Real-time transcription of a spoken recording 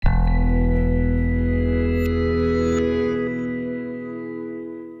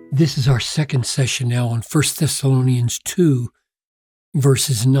This is our second session now on 1 Thessalonians 2,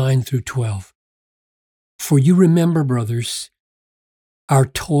 verses 9 through 12. For you remember, brothers, our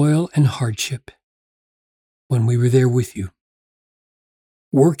toil and hardship when we were there with you,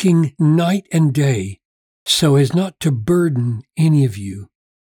 working night and day so as not to burden any of you.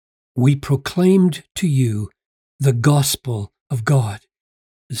 We proclaimed to you the gospel of God.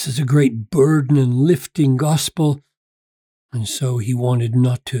 This is a great burden and lifting gospel. And so he wanted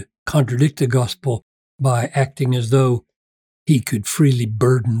not to contradict the gospel by acting as though he could freely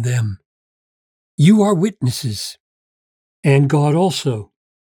burden them. You are witnesses, and God also,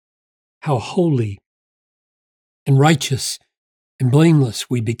 how holy and righteous and blameless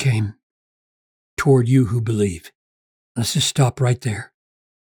we became toward you who believe. Let's just stop right there.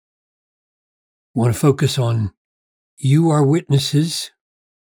 I want to focus on you are witnesses.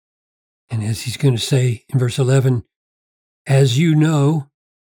 And as he's going to say in verse 11, as you know,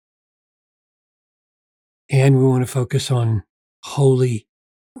 and we want to focus on holy,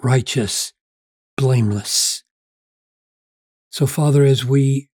 righteous, blameless. So, Father, as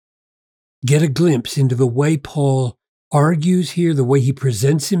we get a glimpse into the way Paul argues here, the way he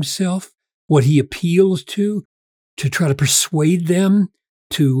presents himself, what he appeals to try to persuade them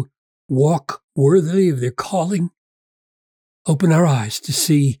to walk worthily of their calling, open our eyes to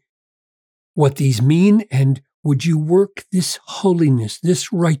see what these mean, and would you work this holiness,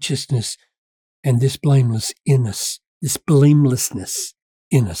 this righteousness, and this blameless in us, this blamelessness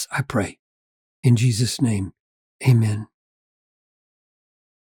in us, I pray. In Jesus' name, amen.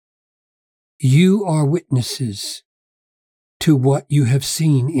 You are witnesses to what you have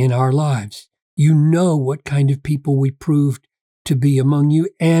seen in our lives. You know what kind of people we proved to be among you,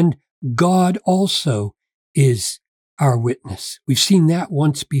 and God also is our witness. We've seen that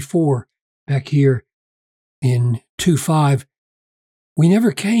once before, back here in 2:5. We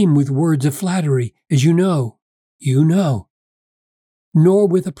never came with words of flattery, as you know, nor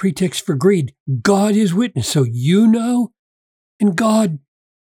with a pretext for greed. God is witness, so you know, and God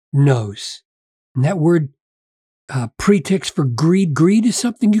knows. And that word pretext for greed is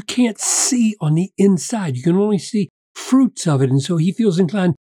something you can't see on the inside. You can only see fruits of it. And so he feels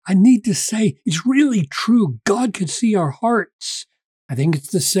inclined, I need to say, it's really true. God could see our hearts. I think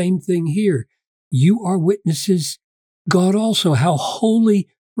it's the same thing here. You are witnesses, God also, how holy,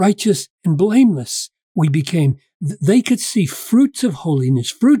 righteous, and blameless we became. They could see fruits of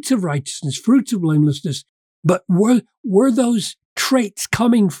holiness, fruits of righteousness, fruits of blamelessness, but were those traits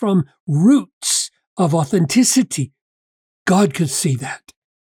coming from roots of authenticity? God could see that.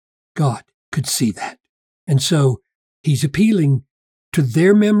 God could see that. And so he's appealing to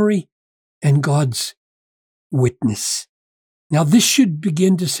their memory and God's witness. Now, this should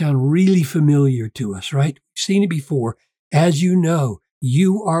begin to sound really familiar to us, right? We've seen it before. As you know,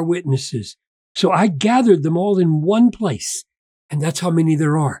 you are witnesses. So I gathered them all in one place, and that's how many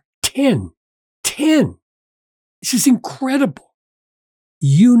there are. 10. 10. This is incredible.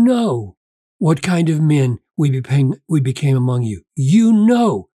 You know what kind of men we became among you. You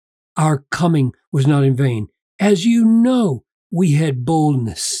know our coming was not in vain. As you know, we had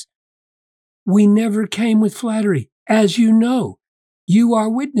boldness. We never came with flattery. As you know, you are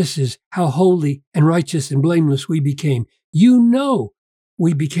witnesses how holy and righteous and blameless we became. You know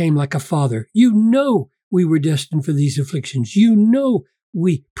we became like a father. You know we were destined for these afflictions. You know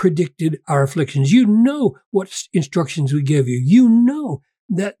we predicted our afflictions. You know what instructions we gave you. You know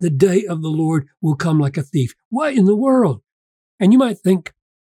that the day of the Lord will come like a thief. Why in the world? And you might think,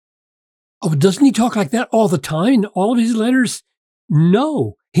 oh, doesn't he talk like that all the time in all of his letters?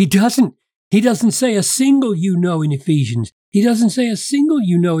 No, he doesn't. He doesn't say a single you know in Ephesians. He doesn't say a single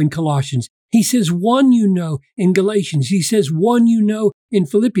you know in Colossians. He says one you know in Galatians. He says one you know in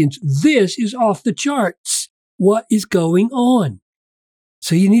Philippians. This is off the charts. What is going on?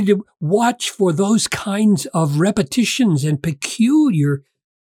 So you need to watch for those kinds of repetitions and peculiar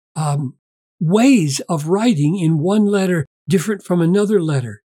ways of writing in one letter different from another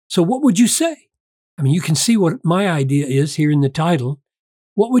letter. So what would you say? I mean, you can see what my idea is here in the title.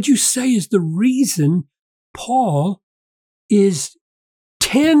 What would you say is the reason Paul is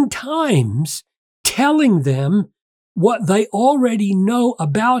 10 times telling them what they already know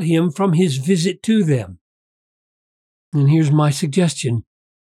about him from his visit to them? And here's my suggestion.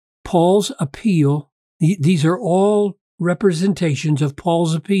 Paul's appeal, these are all representations of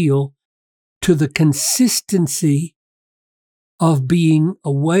Paul's appeal to the consistency of being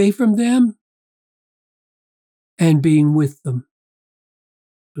away from them and being with them.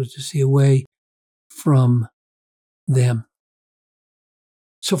 So to see away from them.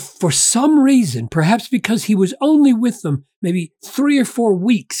 So for some reason, perhaps because he was only with them maybe 3 or 4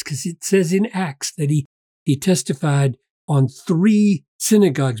 weeks, because it says in Acts that he testified on 3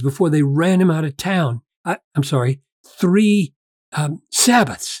 synagogues before they ran him out of town. I'm sorry, 3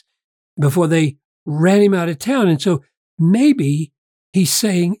 Sabbaths before they ran him out of town. And so maybe he's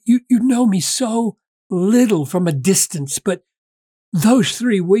saying, you know me so little from a distance, but those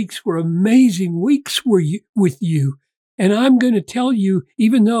 3 weeks were amazing weeks with you. And I'm going to tell you,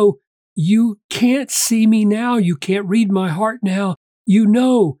 even though you can't see me now, you can't read my heart now, you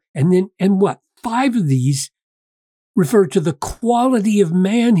know. And 5 of these refer to the quality of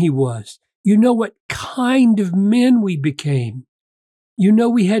man he was. You know what kind of men we became. You know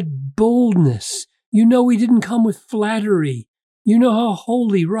we had boldness. You know we didn't come with flattery. You know how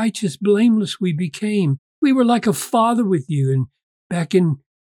holy, righteous, blameless we became. We were like a father with you. And back in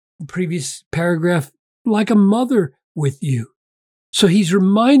the previous paragraph, like a mother with you. So he's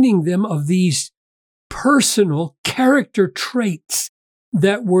reminding them of these personal character traits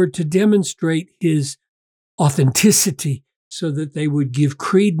that were to demonstrate his authenticity so that they would give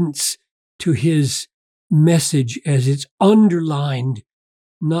credence to his message as it's underlined,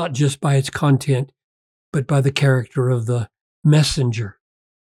 not just by its content, but by the character of the messenger.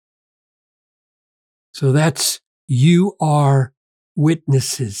 So that's, you are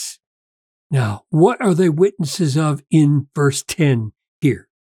witnesses. Now, what are they witnesses of in verse 10 here?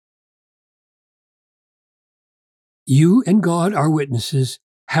 You and God are witnesses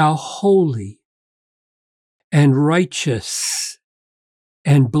how holy and righteous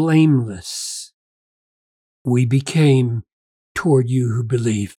and blameless we became toward you who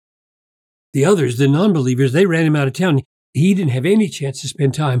believe. The others, the non-believers, they ran him out of town. He didn't have any chance to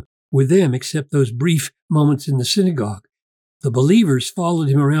spend time with them except those brief moments in the synagogue. The believers followed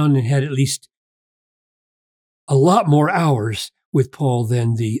him around and had at least a lot more hours with Paul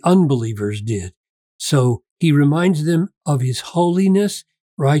than the unbelievers did. So he reminds them of his holiness,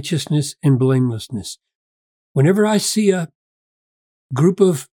 righteousness, and blamelessness. Whenever I see a group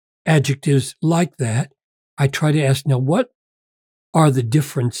of adjectives like that, I try to ask, now what are the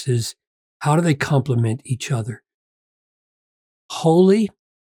differences? How do they complement each other? Holy,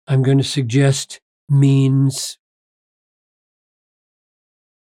 I'm going to suggest, means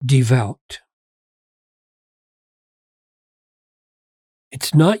devout.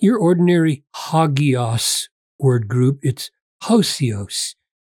 It's not your ordinary hagios word group. It's hosios,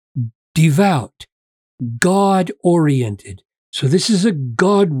 devout, God-oriented. So this is a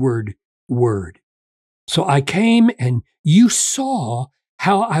Godward word. So I came and you saw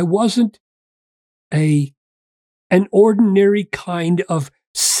how I wasn't an ordinary kind of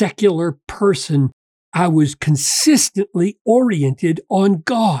secular person. I was consistently oriented on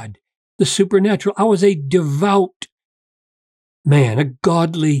God, the supernatural. I was a devout man, a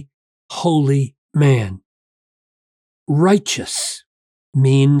godly, holy man. Righteous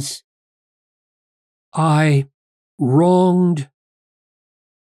means I wronged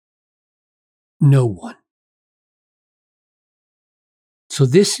no one. So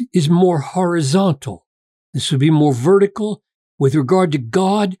this is more horizontal. This would be more vertical. With regard to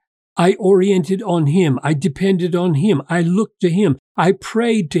God, I oriented on him. I depended on him. I looked to him. I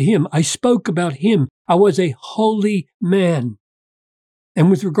prayed to him. I spoke about him. I was a holy man. And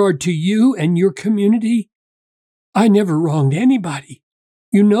with regard to you and your community, I never wronged anybody.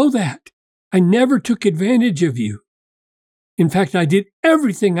 You know that. I never took advantage of you. In fact, I did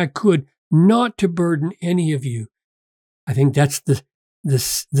everything I could not to burden any of you. I think that's the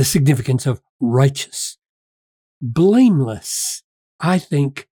significance of righteous. Blameless, I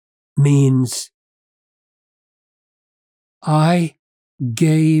think, means I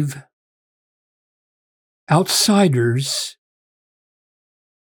gave outsiders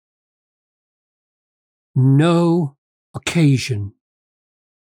no occasion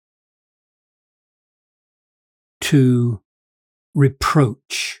to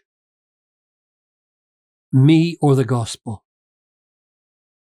reproach me or the gospel.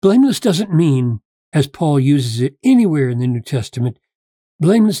 Blameless doesn't mean, as Paul uses it anywhere in the New Testament,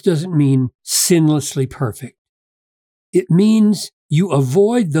 blameless doesn't mean sinlessly perfect. It means you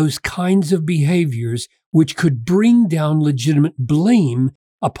avoid those kinds of behaviors which could bring down legitimate blame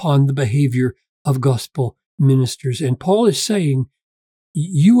upon the behavior of gospel ministers. And Paul is saying,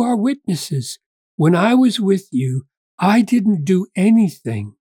 you are witnesses. When I was with you, I didn't do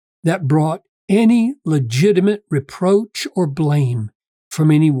anything that brought any legitimate reproach or blame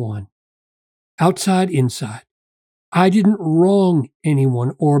from anyone, outside, inside. I didn't wrong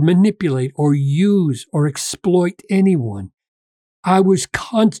anyone or manipulate or use or exploit anyone. I was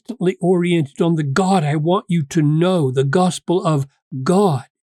constantly oriented on the God I want you to know, the gospel of God.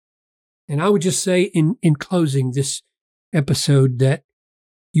 And I would just say in closing this episode that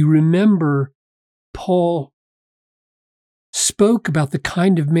you remember Paul spoke about the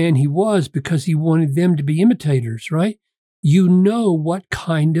kind of man he was because he wanted them to be imitators, right? You know what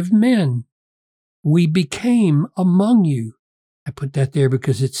kind of men we became among you. I put that there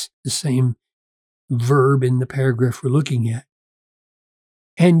because it's the same verb in the paragraph we're looking at.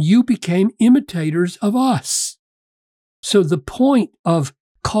 And you became imitators of us. So the point of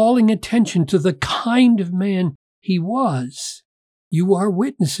calling attention to the kind of man he was, you are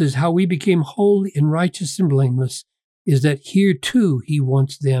witnesses how we became holy and righteous and blameless, is that here too he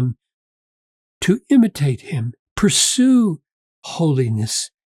wants them to imitate him, pursue holiness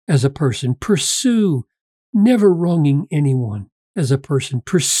as a person, pursue never wronging anyone as a person,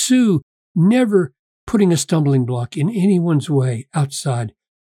 pursue never putting a stumbling block in anyone's way outside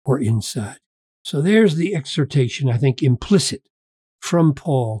or inside. So there's the exhortation, I think, implicit from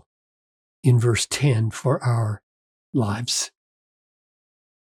Paul in verse 10 for our lives.